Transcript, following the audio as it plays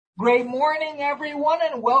Great morning, everyone,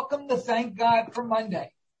 and welcome to Thank God for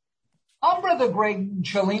Monday. I'm Brother Greg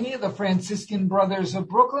Cellini of the Franciscan Brothers of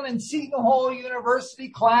Brooklyn and Seton Hall University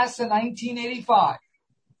class of 1985.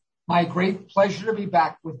 My great pleasure to be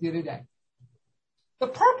back with you today. The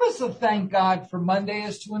purpose of Thank God for Monday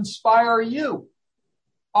is to inspire you,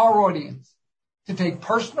 our audience, to take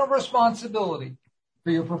personal responsibility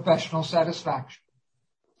for your professional satisfaction.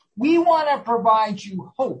 We want to provide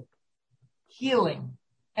you hope, healing,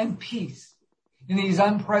 and peace in these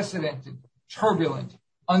unprecedented, turbulent,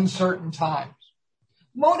 uncertain times.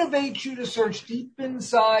 Motivate you to search deep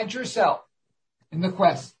inside yourself in the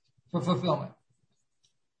quest for fulfillment.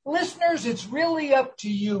 Listeners, it's really up to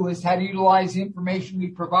you as to how to utilize the information we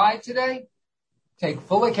provide today. Take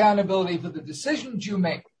full accountability for the decisions you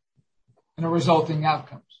make and the resulting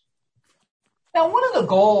outcomes. Now, one of the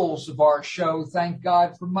goals of our show, Thank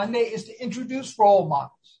God for Monday, is to introduce role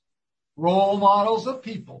models of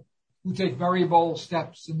people who take very bold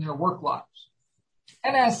steps in their work lives.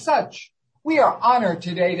 And as such, we are honored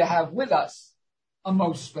today to have with us a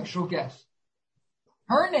most special guest.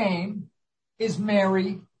 Her name is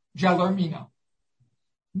Mary Gellermino.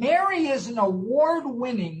 Mary is an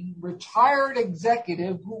award-winning retired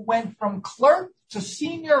executive who went from clerk to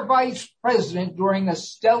senior vice president during a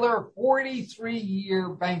stellar 43-year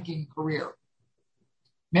banking career.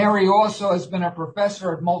 Mary also has been a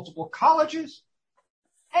professor at multiple colleges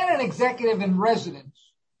and an executive in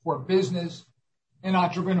residence for business and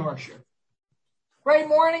entrepreneurship. Great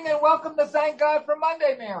morning and welcome to Thank God for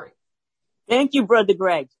Monday, Mary. Thank you, Brother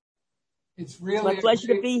Greg. It's really my pleasure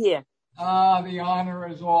to be here. The honor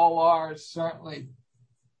is all ours, certainly.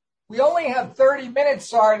 We only have 30 minutes,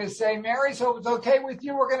 sorry to say, Mary, so if it's okay with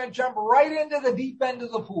you, we're going to jump right into the deep end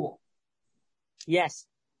of the pool. Yes.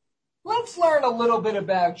 Let's learn a little bit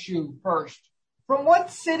about you first. From what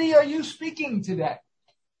city are you speaking today?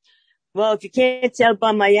 Well, if you can't tell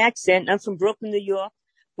by my accent, I'm from Brooklyn, New York,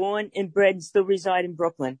 born and bred and still reside in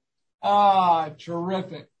Brooklyn.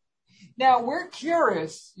 Terrific. Now, we're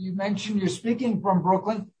curious. You mentioned you're speaking from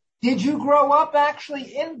Brooklyn. Did you grow up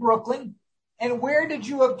actually in Brooklyn? And where did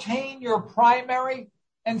you obtain your primary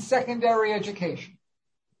and secondary education?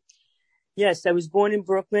 Yes, I was born in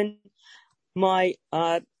Brooklyn. My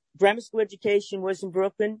grammar school education was in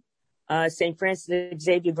Brooklyn, St. Francis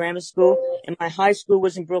Xavier Grammar School, and my high school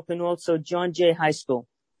was in Brooklyn also, John Jay High School.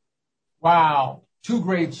 Wow, two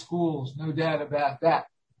great schools, no doubt about that.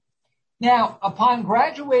 Now, upon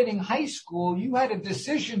graduating high school, you had a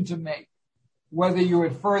decision to make, whether you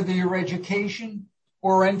would further your education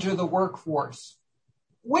or enter the workforce.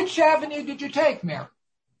 Which avenue did you take, Mary?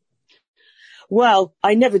 Well,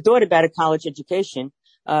 I never thought about a college education.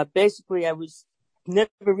 Basically, I was never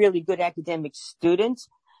really a good academic student,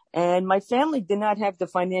 and my family did not have the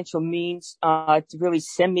financial means to really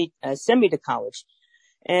send me to college.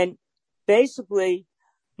 And basically,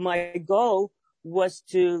 my goal was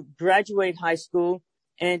to graduate high school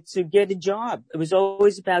and to get a job. It was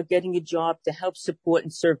always about getting a job to help support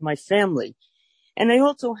and serve my family. And I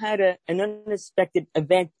also had an unexpected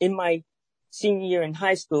event in my senior year in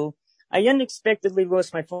high school. I unexpectedly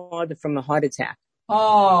lost my father from a heart attack.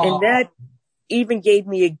 Oh. And that even gave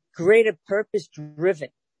me a greater purpose driven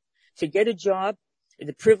to get a job,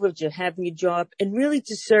 the privilege of having a job, and really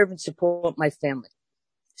to serve and support my family.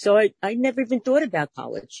 So I never even thought about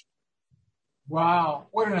college. Wow,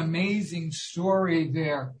 what an amazing story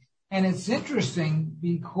there. And it's interesting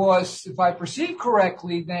because if I perceive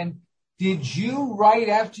correctly, then did you, right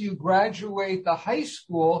after you graduate the high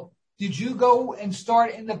school, did you go and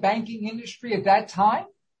start in the banking industry at that time?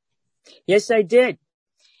 Yes, I did.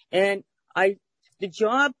 And the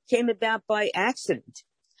job came about by accident.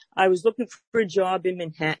 I was looking for a job in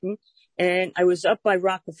Manhattan, and I was up by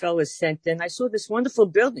Rockefeller Center, and I saw this wonderful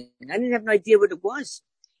building. I didn't have an idea what it was.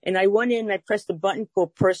 And I went in and I pressed a button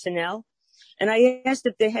called personnel, and I asked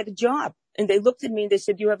if they had a job. And they looked at me and they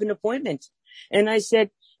said, "Do you have an appointment?" And I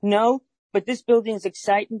said, "No, but this building is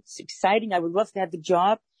exciting. It's exciting. I would love to have the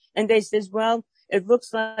job." And they says, "Well, it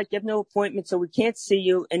looks like you have no appointment, so we can't see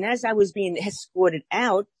you." And as I was being escorted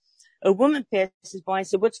out, a woman passes by and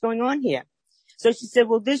said, "What's going on here?" So she said,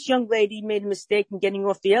 "Well, this young lady made a mistake in getting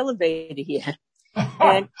off the elevator here."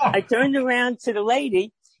 And I turned around to the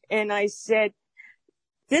lady and I said,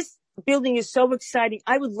 "This building is so exciting.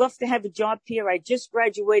 I would love to have a job here. I just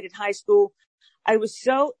graduated high school." I was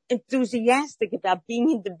so enthusiastic about being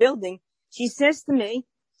in the building. She says to me,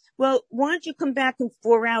 "Well, why don't you come back in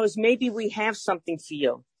 4 hours? Maybe we have something for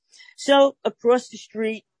you." So across the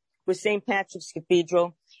street was St. Patrick's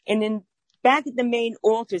Cathedral. And in back at the main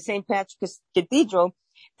altar, St. Patrick's Cathedral,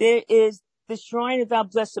 there is the shrine of our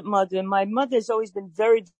Blessed Mother. And my mother has always been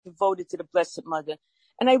very devoted to the Blessed Mother.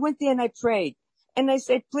 And I went there and I prayed. And I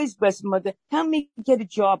said, please, Blessed Mother, help me get a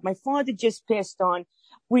job. My father just passed on.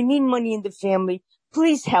 We need money in the family.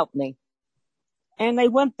 Please help me. And I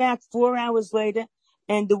went back 4 hours later,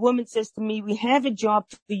 and the woman says to me, we have a job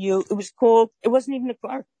for you. It wasn't even a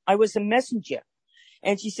clerk. I was a messenger.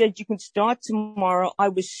 And she said, you can start tomorrow. I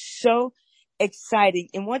was so excited.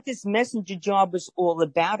 And what this messenger job was all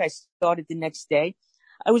about, I started the next day.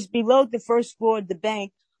 I was below the first floor of the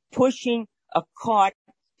bank, pushing a cart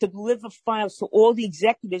to deliver files to all the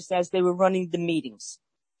executives as they were running the meetings.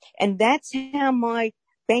 And that's how my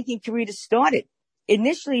banking career started.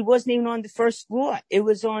 Initially, it wasn't even on the first floor. It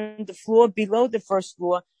was on the floor below the first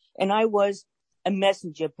floor, and I was a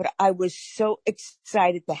messenger, but I was so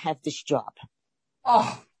excited to have this job.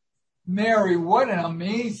 Oh, Mary, what an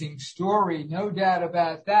amazing story. No doubt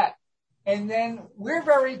about that. And then we're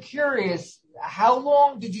very curious, how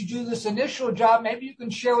long did you do this initial job? Maybe you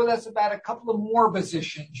can share with us about a couple of more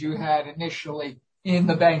positions you had initially in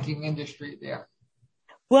the banking industry there.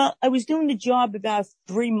 Well, I was doing the job about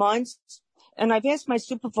 3 months, and I've asked my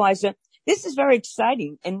supervisor, this is very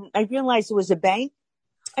exciting. And I realized it was a bank.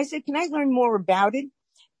 I said, can I learn more about it?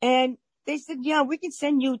 And they said, yeah, we can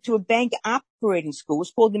send you to a bank operating school.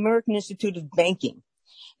 It's called the American Institute of Banking.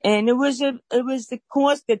 And it was the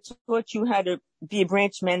course that taught you how to be a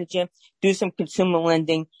branch manager, do some consumer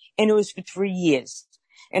lending. And it was for 3 years.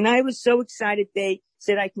 And I was so excited. They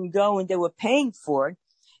said I can go, and they were paying for it,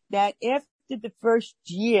 that after the first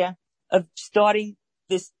year of starting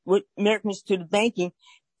this American Institute of Banking,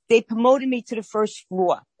 they promoted me to the first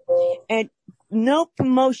floor. And no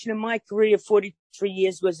promotion in my career of 43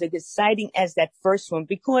 years was as exciting as that first one,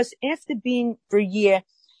 because after being for a year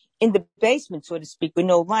in the basement, so to speak, with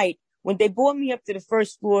no light, when they brought me up to the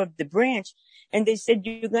first floor of the branch and they said,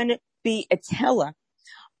 you're going to be a teller,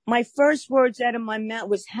 my first words out of my mouth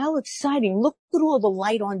was, how exciting. Look at all the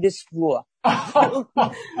light on this floor.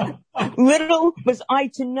 Little was I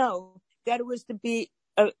to know that it was to be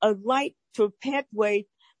a light to a pathway.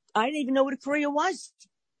 I didn't even know what a career was.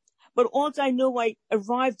 But all I knew, I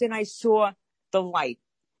arrived and I saw the light.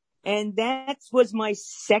 And that was my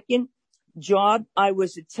second job. I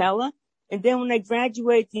was a teller. And then when I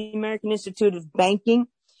graduated the American Institute of Banking,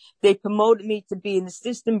 they promoted me to be an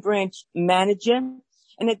assistant branch manager.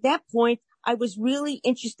 And at that point, I was really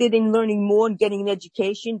interested in learning more and getting an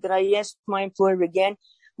education, that I asked my employer again,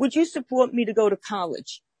 would you support me to go to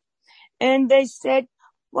college? And they said,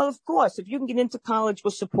 well, of course, if you can get into college,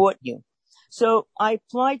 we'll support you. So I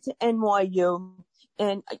applied to NYU,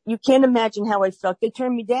 and you can't imagine how I felt. They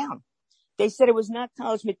turned me down. They said it was not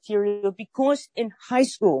college material because in high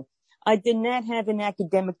school, I did not have an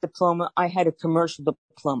academic diploma. I had a commercial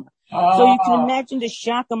diploma. So you can imagine the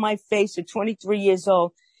shock on my face at 23 years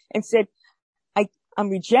old, and said, I'm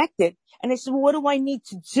rejected. And I said, well, what do I need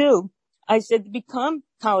to do? I said, to become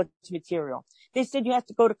college material. They said, you have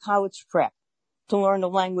to go to college prep to learn a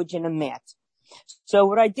language and a math. So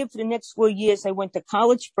what I did for the next 4 years, I went to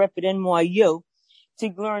college prep at NYU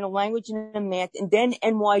to learn a language and a math, and then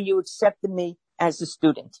NYU accepted me as a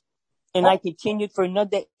student. And I continued for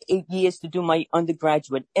another 8 years to do my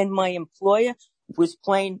undergraduate. And my employer was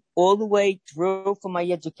paying all the way through for my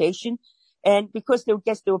education. And because they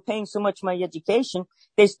were paying so much for my education,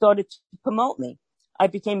 they started to promote me. I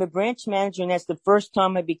became a branch manager, and that's the first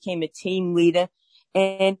time I became a team leader.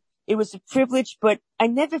 And it was a privilege, but I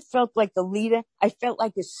never felt like a leader. I felt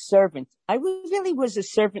like a servant. I really was a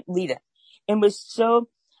servant leader, and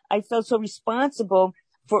I felt so responsible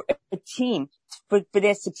for a team, for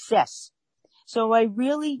their success. So I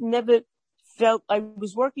really never felt I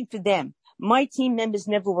was working for them. My team members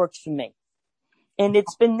never worked for me. And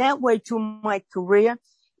it's been that way through my career.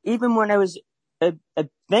 Even when I was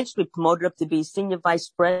eventually promoted up to be senior vice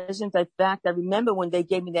president. In fact, I remember when they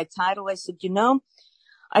gave me that title, I said,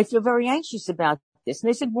 I feel very anxious about this. And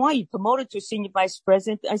they said, why? You promoted to senior vice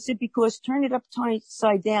president? I said, because turn it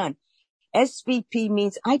upside down. SVP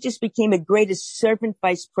means I just became a greater servant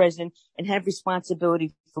vice president and have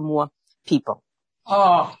responsibility for more people.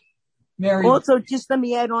 Oh, Mary. Also, just let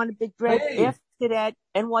me add on a bit, Greg. Hey. After that,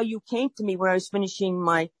 NYU came to me when I was finishing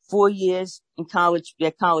my 4 years in college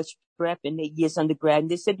prep and 8 years undergrad. And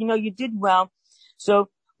they said, you did well. So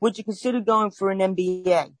would you consider going for an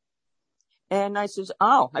MBA? And I said,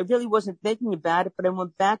 I really wasn't thinking about it, but I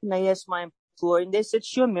went back and I asked my employer, and they said,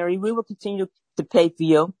 sure, Mary, we will continue to pay for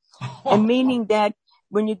you. And meaning that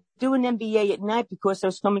when you do an MBA at night, because I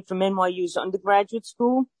was coming from NYU's undergraduate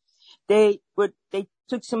school, they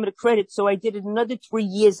took some of the credit. So I did it another 3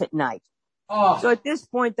 years at night. Oh, So at this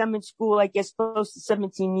point, I'm in school, I guess, close to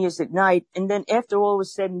 17 years at night. And then after all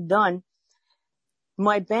was said and done,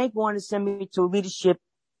 my bank wanted to send me to a leadership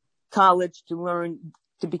college to learn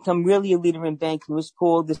to become really a leader in banking. It was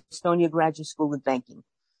called the Estonia Graduate School of Banking.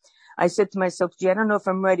 I said to myself, gee, I don't know if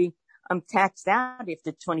I'm ready. I'm taxed out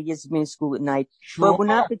after 20 years of being in school at night. sure. But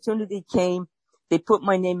when opportunity came, they put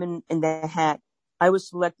my name in the hat. I was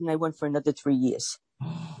selected and I went for another 3 years.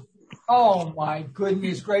 Oh, my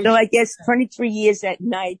goodness gracious. So I guess 23 years at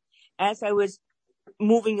night, as I was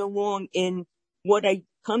moving along in what I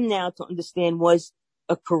come now to understand was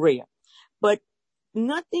a career. But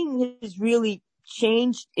nothing has really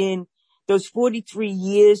changed in those 43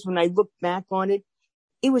 years when I look back on it.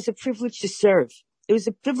 It was a privilege to serve. It was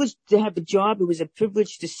a privilege to have a job. It was a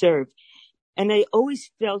privilege to serve. And I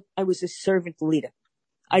always felt I was a servant leader.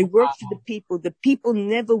 I worked for the people. The people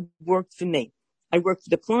never worked for me. I worked for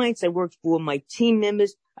the clients. I worked for my team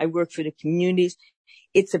members. I worked for the communities.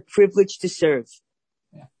 It's a privilege to serve.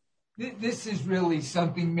 Yeah. This is really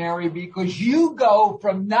something, Mary, because you go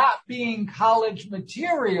from not being college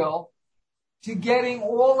material to getting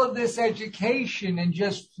all of this education and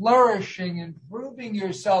just flourishing and proving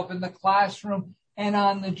yourself in the classroom and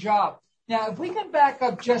on the job. Now, if we can back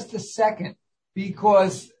up just a second,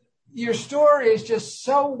 because your story is just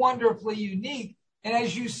so wonderfully unique. And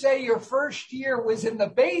as you say, your first year was in the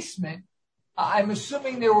basement. I'm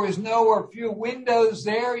assuming there was no or few windows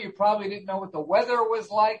there. You probably didn't know what the weather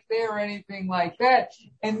was like there or anything like that.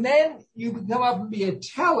 And then you come up and be a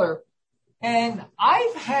teller. And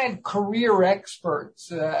I've had career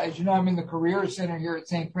experts, as you know, I'm in the Career Center here at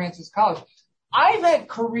St. Francis College. I've had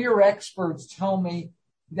career experts tell me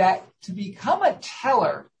that to become a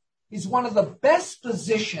teller is one of the best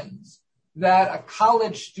positions that a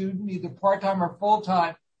college student, either part-time or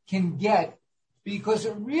full-time, can get, because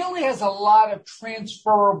it really has a lot of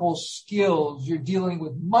transferable skills. You're dealing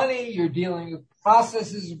with money, you're dealing with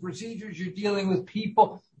processes and procedures, you're dealing with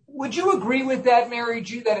people. Would you agree with that, Mary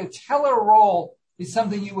G., that a teller role is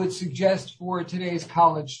something you would suggest for today's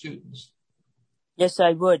college students? Yes,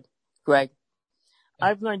 I would, Greg.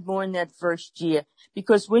 I've learned more in that first year,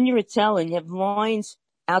 because when you're a teller, you have lines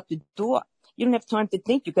out the door. You don't have time to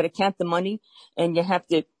think. You've got to count the money and you have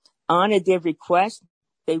to honor their request.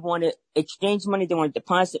 They want to exchange money. They want to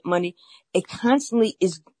deposit money. It constantly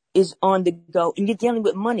is on the go, and you're dealing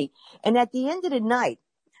with money. And at the end of the night,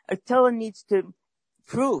 a teller needs to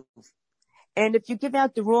prove. And if you give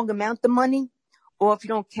out the wrong amount of money, or if you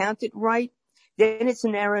don't count it right, then it's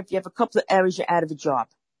an error. If you have a couple of errors, you're out of a job.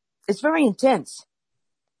 It's very intense.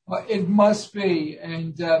 Well, it must be.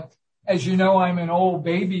 And as you know, I'm an old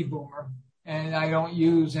baby boomer, and I don't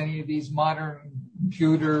use any of these modern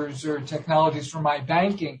computers or technologies for my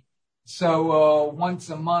banking. So once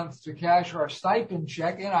a month to cash our stipend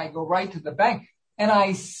check, and I go right to the bank. And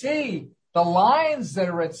I see the lines that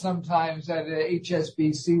are sometimes at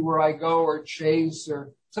HSBC where I go, or Chase,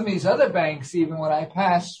 or some of these other banks even when I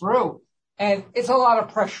pass through. And it's a lot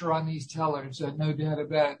of pressure on these tellers, no doubt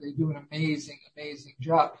about it. They do an amazing, amazing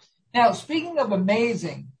job. Now, speaking of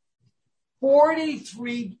amazing,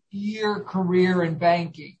 43-year career in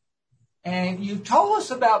banking. And you told us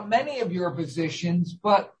about many of your positions,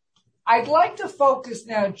 but I'd like to focus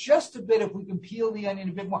now just a bit, if we can peel the onion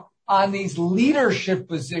a bit more, on these leadership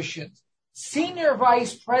positions. Senior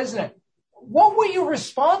Vice President, what were you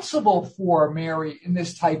responsible for, Mary, in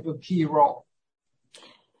this type of key role?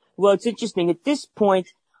 Well, it's interesting. At this point,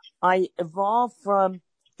 I evolved from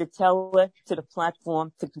the teller to the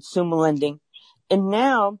platform to consumer lending. And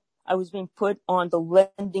now I was being put on the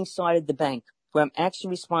lending side of the bank, where I'm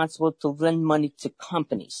actually responsible to lend money to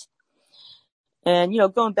companies. And,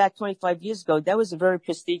 going back 25 years ago, that was a very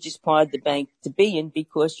prestigious part of the bank to be in,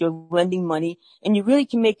 because you're lending money and you really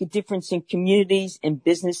can make a difference in communities and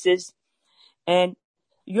businesses. And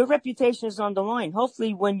your reputation is on the line.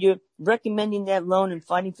 Hopefully, when you're recommending that loan and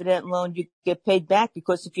fighting for that loan, you get paid back,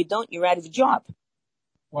 because if you don't, you're out of a job.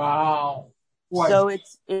 Wow. What? So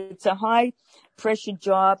it's a high pressure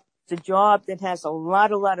job. It's a job that has a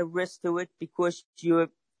lot of risk to it, because you're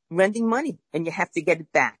lending money and you have to get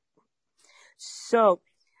it back. So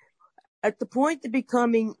at the point of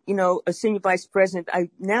becoming, a senior vice president, I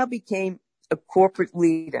now became a corporate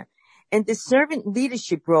leader. And the servant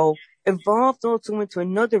leadership role evolved also into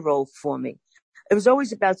another role for me. It was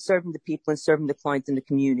always about serving the people and serving the clients in the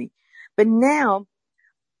community. But now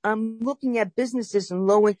I'm looking at businesses in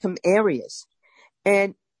low-income areas.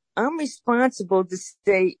 And I'm responsible to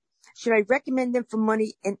say, should I recommend them for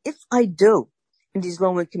money? And if I do, in these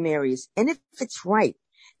low-income areas, and if it's right,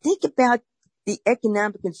 think about the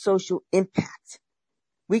economic and social impact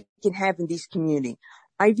we can have in these communities.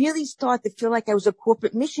 I really started to feel like I was a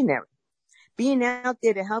corporate missionary, being out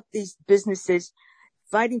there to help these businesses,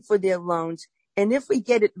 fighting for their loans. And if we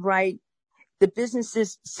get it right, the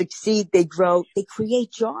businesses succeed, they grow, they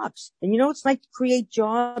create jobs. And you know, it's like to create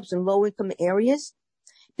jobs in low income areas.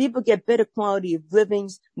 People get better quality of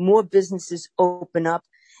livings, more businesses open up.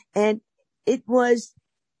 And it was,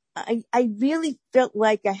 I really felt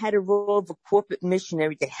like I had a role of a corporate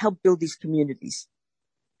missionary to help build these communities.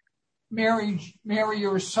 Mary,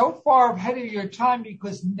 you're so far ahead of your time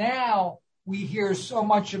because now we hear so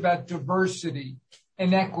much about diversity,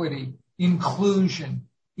 inequity, inclusion,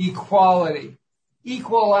 equality,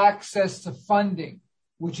 equal access to funding,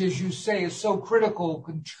 which, as you say, is so critical,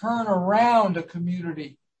 can turn around a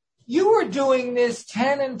community. You were doing this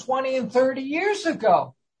 10 and 20 and 30 years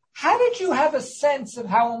ago. How did you have a sense of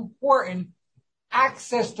how important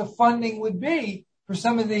access to funding would be for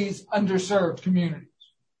some of these underserved communities?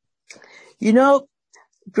 You know,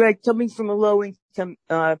 Greg, coming from a low-income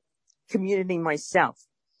community myself,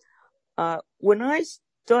 when I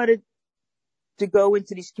started to go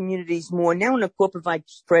into these communities more, now I'm a corporate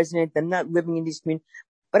vice president, I'm not living in these communities,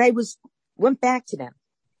 but I went back to them.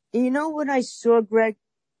 And you know what I saw, Greg?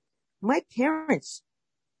 My parents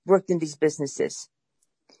worked in these businesses.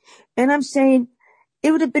 And I'm saying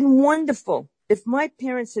it would have been wonderful if my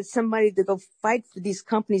parents had somebody to go fight for these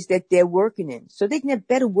companies that they're working in so they can have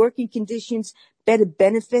better working conditions, better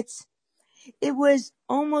benefits. It was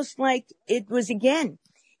almost like it was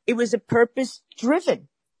a purpose driven.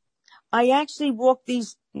 I actually walked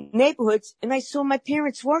these neighborhoods and I saw my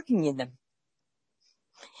parents working in them.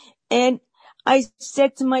 And I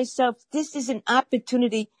said to myself, this is an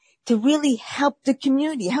opportunity to really help the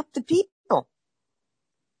community, help the people.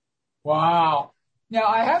 Wow. Now,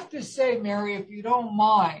 I have to say, Mary, if you don't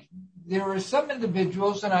mind, there are some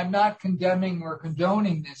individuals, and I'm not condemning or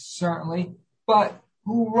condoning this, certainly, but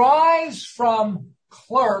who rise from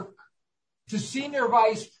clerk to senior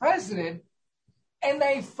vice president, and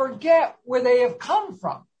they forget where they have come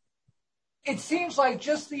from. It seems like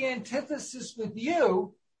just the antithesis with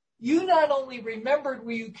you. You not only remembered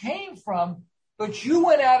where you came from, but you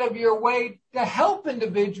went out of your way to help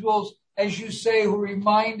individuals, as you say, who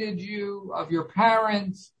reminded you of your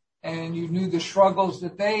parents, and you knew the struggles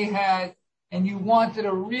that they had, and you wanted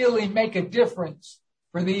to really make a difference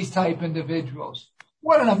for these type individuals.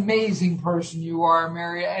 What an amazing person you are,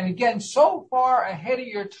 Mary. And again, so far ahead of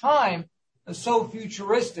your time, so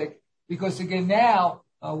futuristic, because again, now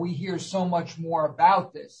we hear so much more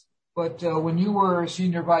about this. But when you were a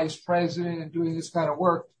senior vice president and doing this kind of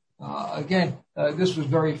work, this was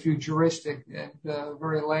very futuristic and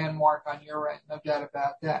very landmark on your end, no doubt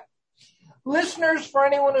about that. Listeners, for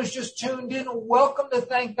anyone who's just tuned in, welcome to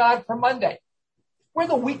Thank God for Monday. We're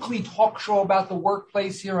the weekly talk show about the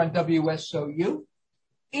workplace here on WSOU,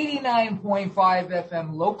 89.5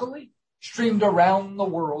 FM locally, streamed around the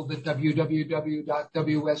world at www.wsou.net.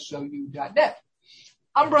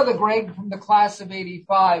 I'm Brother Greg from the class of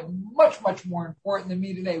 85. Much, much more important than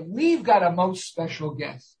me today, we've got a most special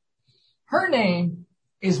guest. Her name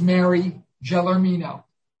is Mary Gellermino.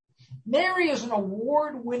 Mary is an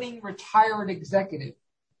award-winning retired executive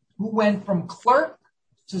who went from clerk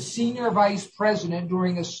to senior vice president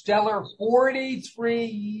during a stellar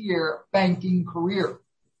 43-year banking career.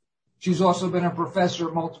 She's also been a professor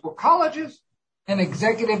at multiple colleges, an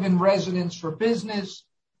executive in residence for business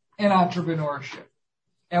and entrepreneurship.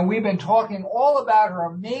 And we've been talking all about her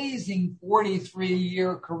amazing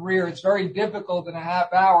 43-year career. It's very difficult in a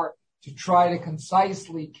half hour to try to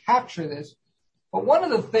concisely capture this. But one of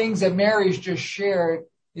the things that Mary's just shared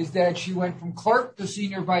is that she went from clerk to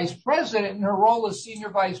senior vice president. In her role as senior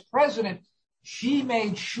vice president, she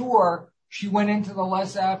made sure she went into the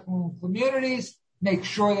less affluent communities, make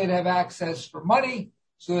sure they'd have access for money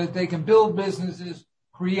so that they can build businesses,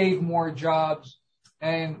 create more jobs.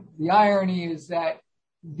 And the irony is that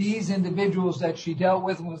these individuals that she dealt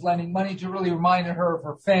with and was lending money to really reminded her of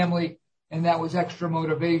her family, and that was extra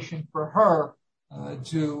motivation for her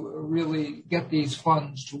to really get these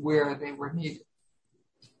funds to where they were needed.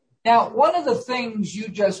 Now, one of the things you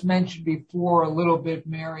just mentioned before a little bit,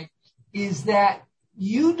 Mary, is that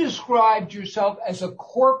you described yourself as a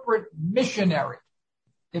corporate missionary,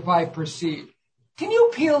 if I proceed. Can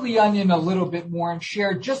you peel the onion a little bit more and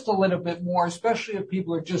share just a little bit more, especially if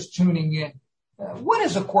people are just tuning in? What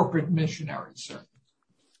is a corporate missionary, sir?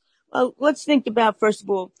 Well, let's think about, first of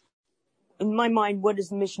all, in my mind, what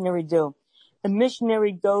does a missionary do? A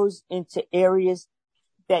missionary goes into areas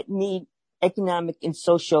that need economic and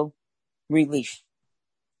social relief.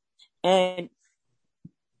 And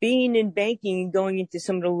being in banking and going into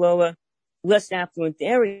some of the lower, less affluent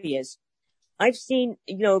areas, I've seen,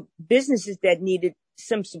 businesses that needed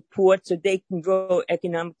some support so they can grow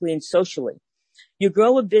economically and socially. You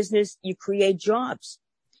grow a business, you create jobs.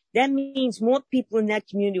 That means more people in that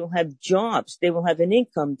community will have jobs. They will have an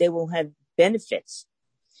income. They will have benefits.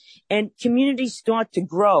 And communities start to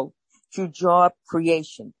grow through job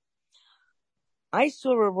creation. I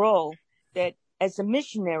saw a role that as a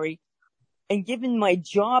missionary, and given my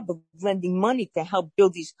job of lending money to help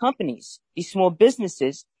build these companies, these small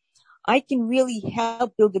businesses, I can really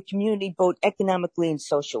help build a community both economically and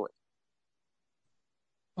socially.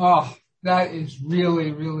 Oh, that is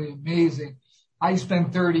really, really amazing. I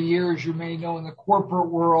spent 30 years, you may know, in the corporate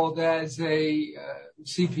world as a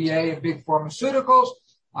CPA in big pharmaceuticals.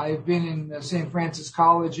 I've been in St. Francis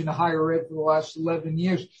College in higher ed for the last 11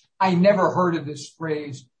 years. I never heard of this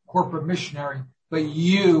phrase, corporate missionary, but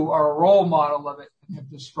you are a role model of it and have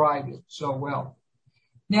described it so well.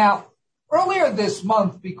 Now, earlier this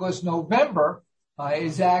month, because November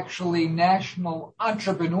is actually National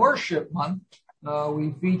Entrepreneurship Month,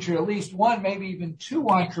 we feature at least one, maybe even two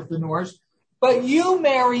entrepreneurs. But you,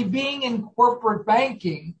 Mary, being in corporate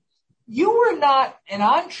banking, you were not an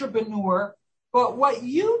entrepreneur, but what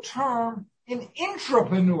you term an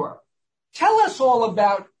intrapreneur. Tell us all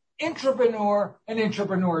about intrapreneur and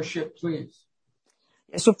entrepreneurship, please.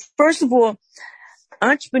 So first of all,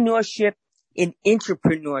 entrepreneurship and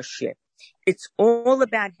intrapreneurship, it's all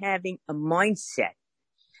about having a mindset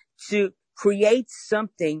to create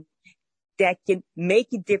something that can make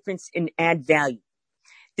a difference and add value.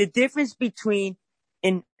 The difference between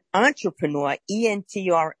an entrepreneur,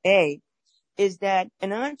 E-N-T-R-A, is that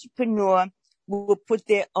an entrepreneur will put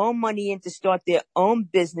their own money in to start their own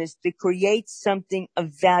business to create something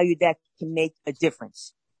of value that can make a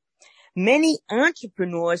difference. Many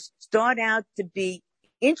entrepreneurs start out to be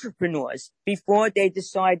intrapreneurs before they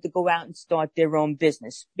decide to go out and start their own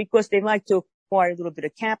business because they like to acquire a little bit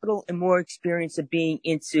of capital and more experience of being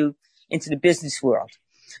into the business world.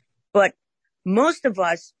 But most of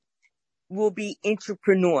us will be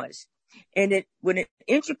intrapreneurs. And what an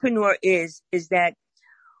intrapreneur is that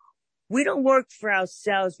we don't work for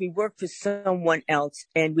ourselves. We work for someone else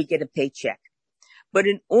and we get a paycheck. But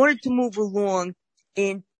in order to move along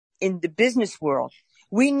in the business world,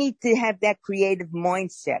 we need to have that creative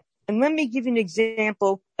mindset. And let me give you an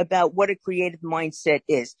example about what a creative mindset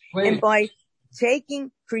is. And by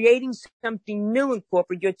creating something new in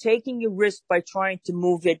corporate, you're taking a risk by trying to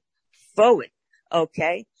move it forward.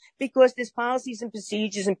 Okay? Because there's policies and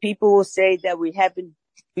procedures and people will say that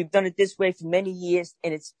we've done it this way for many years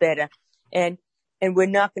and it's better. And we're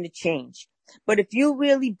not going to change. But if you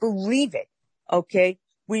really believe it, okay,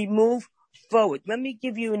 we move forward. Let me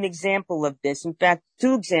give you an example of this. In fact,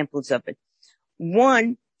 two examples of it.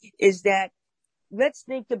 One is that let's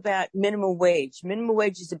think about minimum wage. Minimum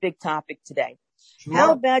wage is a big topic today. Sure.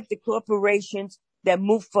 How about the corporations that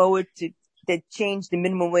move forward that change the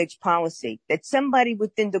minimum wage policy? That somebody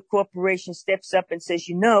within the corporation steps up and says,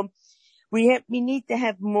 we need to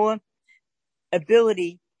have more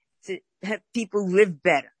ability to have people live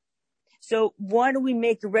better. So why don't we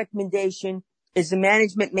make a recommendation as a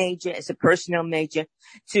management major, as a personnel major,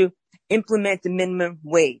 to implement the minimum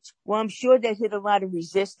wage? Well, I'm sure that hit a lot of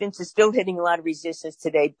resistance. It's still hitting a lot of resistance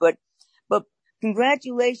today, but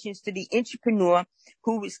congratulations to the entrepreneur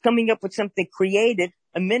who is coming up with something creative,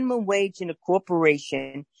 a minimum wage in a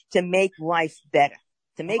corporation to make life better,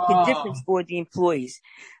 to make a difference for the employees.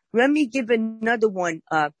 Let me give another one,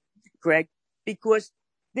 Greg, because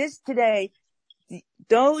this today, the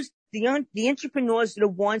entrepreneurs are the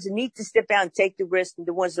ones that need to step out and take the risk and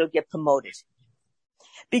the ones that will get promoted.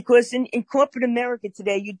 Because in corporate America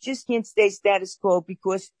today, you just can't stay status quo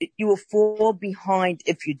because you will fall behind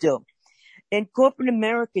if you do. In corporate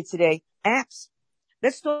America today, apps.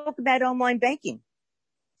 Let's talk about online banking.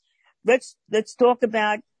 Let's talk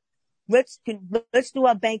about, let's do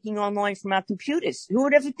our banking online from our computers. Who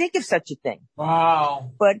would ever think of such a thing?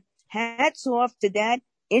 Wow. But hats off to that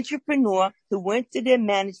entrepreneur who went to their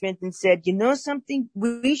management and said, you know something,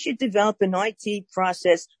 we should develop an IT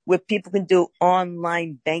process where people can do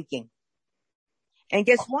online banking. And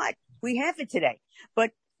guess what? We have it today.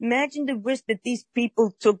 But imagine the risk that these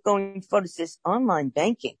people took going forward. This online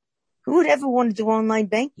banking. Who would ever want to do online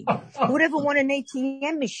banking? Who would ever want an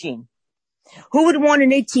ATM machine? Who would want an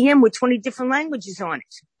ATM with 20 different languages on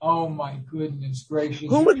it? Oh my goodness gracious.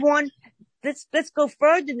 Who would want, let's go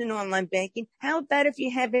further than online banking. How about if you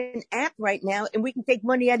have an app right now and we can take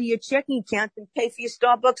money out of your checking account and pay for your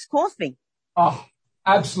Starbucks coffee? Oh,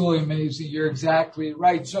 absolutely amazing. You're exactly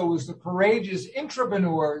right. So it was the courageous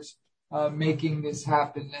intrapreneurs making this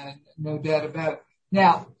happen, and no doubt about it.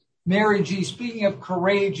 Now, Mary G., speaking of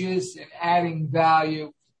courageous and adding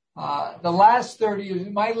value, the last 30 years,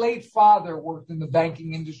 my late father worked in the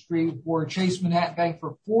banking industry for Chase Manhattan Bank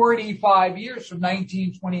for 45 years, from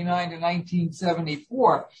 1929 to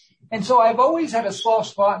 1974. And so I've always had a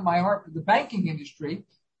soft spot in my heart for the banking industry.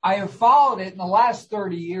 I have followed it in the last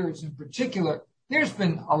 30 years in particular. There's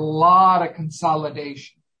been a lot of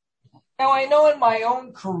consolidation. Now, I know in my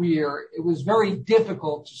own career, it was very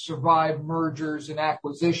difficult to survive mergers and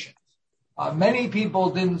acquisitions. Many people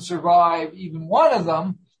didn't survive even one of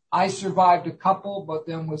them. I survived a couple, but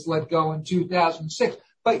then was let go in 2006.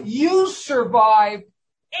 But you survived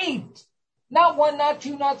 8. Not 1, not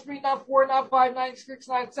 2, not 3, not 4, not 5, not 6,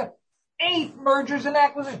 not 7. 8 mergers and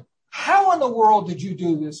acquisitions. How in the world did you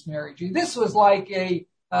do this, Mary G? This was like a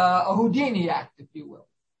Houdini act, if you will.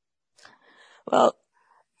 Well,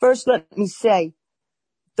 first let me say,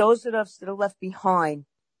 those of us that are left behind,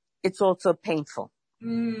 it's also painful.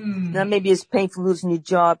 Now, maybe it's painful losing your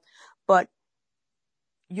job, but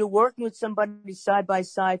you're working with somebody side by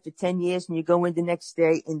side for 10 years and you go in the next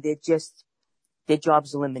day and their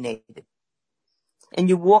job's eliminated. And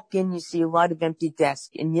you walk in, you see a lot of empty desks,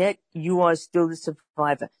 and yet you are still the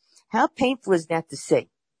survivor. How painful is that to see?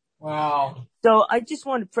 Wow. So I just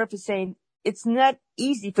want to preface saying it's not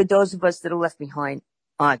easy for those of us that are left behind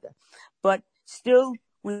either. But still,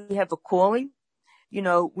 we have a calling. You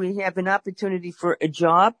know, we have an opportunity for a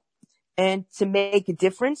job and to make a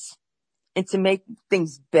difference and to make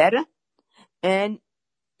things better. And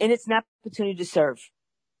it's an opportunity to serve.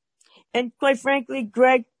 And quite frankly,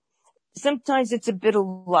 Greg, sometimes it's a bit of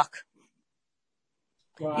luck.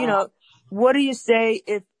 Wow. You know, what do you say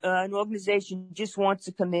if an organization just wants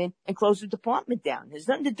to come in and close the department down? It has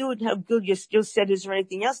nothing to do with how good your skill set is or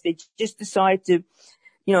anything else. They just decide to,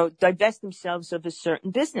 you know, divest themselves of a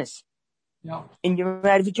certain business. Yeah. And you're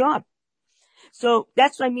out of a job. So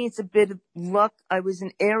that's what I mean. It's a bit of luck. I was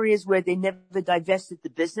in areas where they never divested the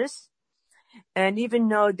business. And even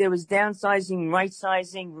though there was downsizing,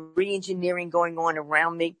 right-sizing, re-engineering going on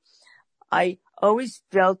around me, I always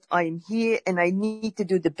felt I am here and I need to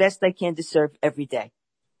do the best I can to serve every day.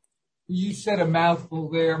 You said a mouthful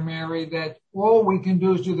there, Mary, that all we can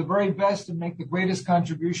do is do the very best and make the greatest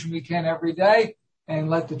contribution we can every day and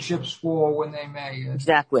let the chips fall when they may.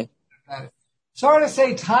 Exactly. Sorry to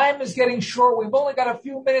say, time is getting short. We've only got a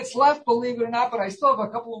few minutes left, believe it or not, but I still have a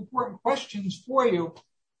couple of important questions for you.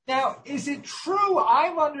 Now, is it true,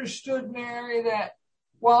 I've understood, Mary, that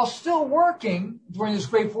while still working during this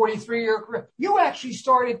great 43-year career, you actually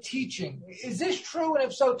started teaching. Is this true? And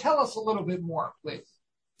if so, tell us a little bit more, please.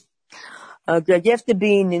 Greg, after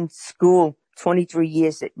being in school 23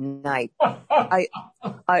 years at night,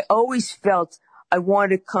 I always felt I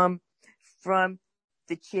wanted to come from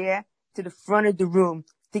the chair to the front of the room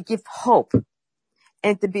to give hope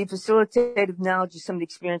and to be facilitative knowledge of some of the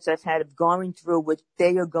experience I've had of going through what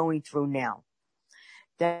they are going through now.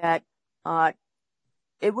 That,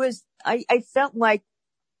 it was, I felt like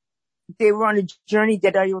they were on a journey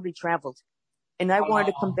that I already traveled, and I wanted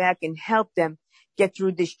to come back and help them get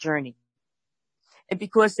through this journey. And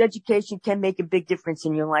because education can make a big difference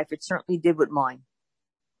in your life, it certainly did with mine.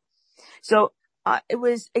 So, it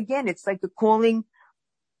was, again, it's like a calling.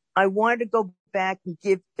 I wanted to go back and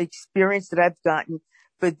give experience that I've gotten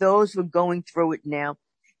for those who are going through it now,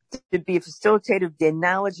 to be a facilitator of their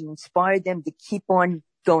knowledge and inspire them to keep on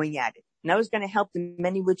going at it. And I was going to help them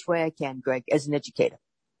any which way I can, Greg, as an educator.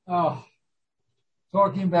 Oh,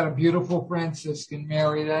 talking about a beautiful Franciscan,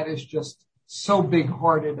 Mary, that is just so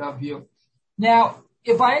big-hearted of you. Now,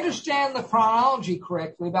 if I understand the chronology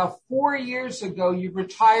correctly, about 4 years ago, you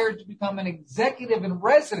retired to become an executive in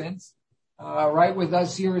residence, right with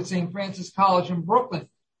us here at St. Francis College in Brooklyn.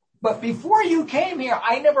 But before you came here,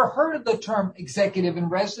 I never heard of the term executive in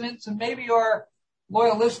residence, and maybe our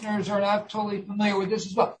loyal listeners are not totally familiar with this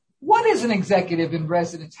as well. What is an executive in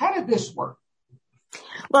residence? How did this work?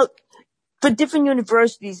 Well, for different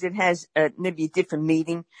universities, it has maybe a different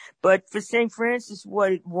meaning. But for St. Francis,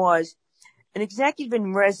 what it was, an executive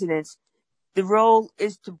in residence, the role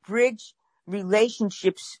is to bridge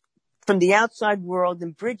relationships from the outside world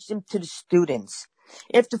and bridge them to the students.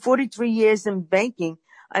 After 43 years in banking,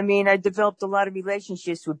 I mean, I developed a lot of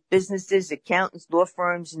relationships with businesses, accountants, law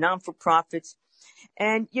firms, non-for-profits.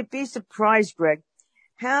 And you'd be surprised, Greg,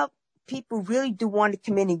 how people really do want to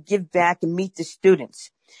come in and give back and meet the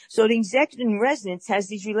students. So the executive in residence has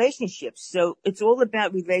these relationships. So it's all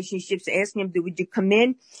about relationships, asking them, would you come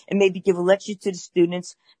in and maybe give a lecture to the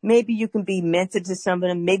students? Maybe you can be mentor to some of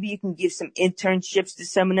them. Maybe you can give some internships to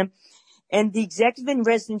some of them. And the executive in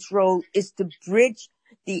residence role is to bridge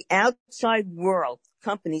the outside world,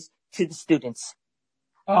 companies, to the students.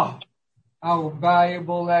 Oh, how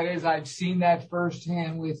valuable that is. I've seen that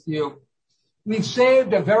firsthand with you. We've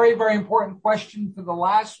saved a very, very important question for the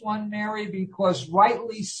last one, Mary, because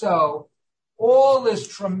rightly so, all this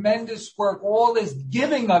tremendous work, all this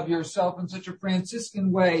giving of yourself in such a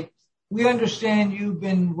Franciscan way, we understand you've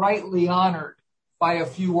been rightly honored by a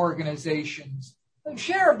few organizations.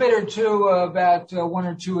 Share a bit or two about one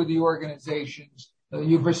or two of the organizations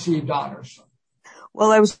you've received honors from.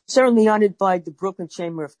 Well, I was certainly honored by the Brooklyn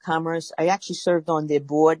Chamber of Commerce. I actually served on their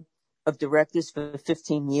board of directors for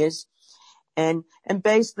 15 years. And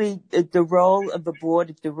basically the role of the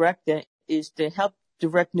board of director is to help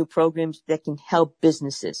direct new programs that can help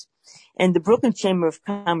businesses. And the Brooklyn Chamber of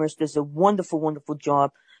Commerce does a wonderful, wonderful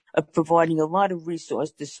job of providing a lot of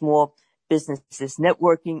resources to small businesses,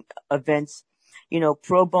 networking events,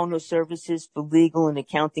 pro bono services for legal and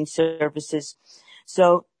accounting services.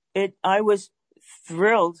 So I was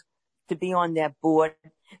thrilled to be on that board.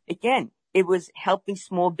 Again, it was helping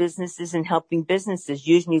small businesses and helping businesses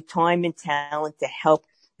using your time and talent to help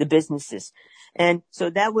the businesses. And so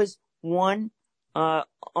that was one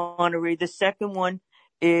honorary. The second one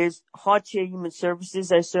is HeartShare Human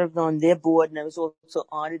Services. I served on their board, and I was also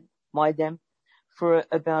honored by them for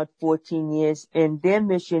about 14 years. And their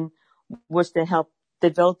mission was to help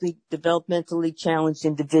developmentally challenged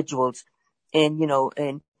individuals and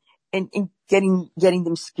getting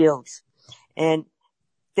them skills. And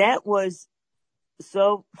that was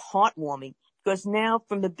so heartwarming because now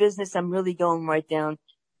from the business, I'm really going right down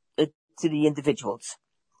to the individuals.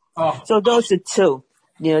 Oh. So those are two,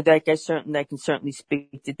 that I can certainly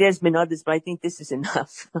speak to. There's been others, but I think this is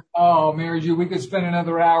enough. Oh, Mary Ju, we could spend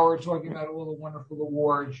another hour talking about all the wonderful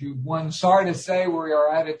awards you've won. Sorry to say we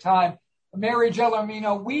are out of time. Mary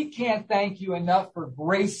Gelormino, we can't thank you enough for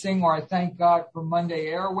gracing our Thank God for Monday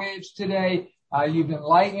airwaves today. You've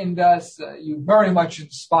enlightened us. You very much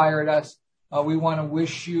inspired us. We want to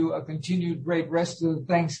wish you a continued great rest of the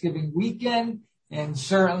Thanksgiving weekend and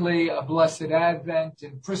certainly a blessed Advent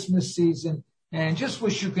and Christmas season, and just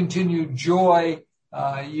wish you continued joy.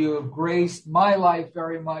 You have graced my life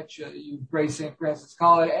very much. You've graced St. Francis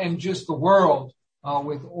College and just the world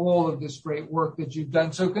with all of this great work that you've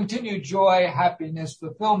done. So continued joy, happiness,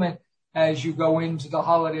 fulfillment as you go into the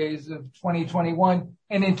holidays of 2021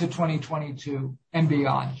 and into 2022 and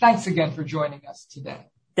beyond. Thanks again for joining us today.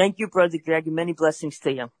 Thank you, Brother Greg, and many blessings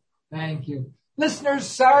to you. Thank you. Listeners,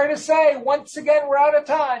 sorry to say, once again, we're out of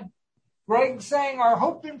time. Greg saying our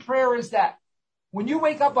hope and prayer is that when you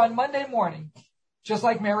wake up on Monday morning, just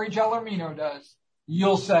like Mary Gelormino does,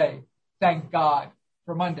 you'll say, thank God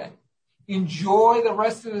for Monday. Enjoy the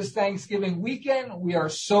rest of this Thanksgiving weekend. We are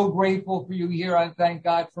so grateful for you here on Thank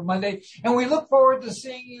God for Monday. And we look forward to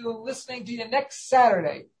seeing you, listening to you next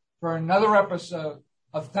Saturday for another episode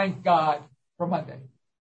of Thank God for Monday.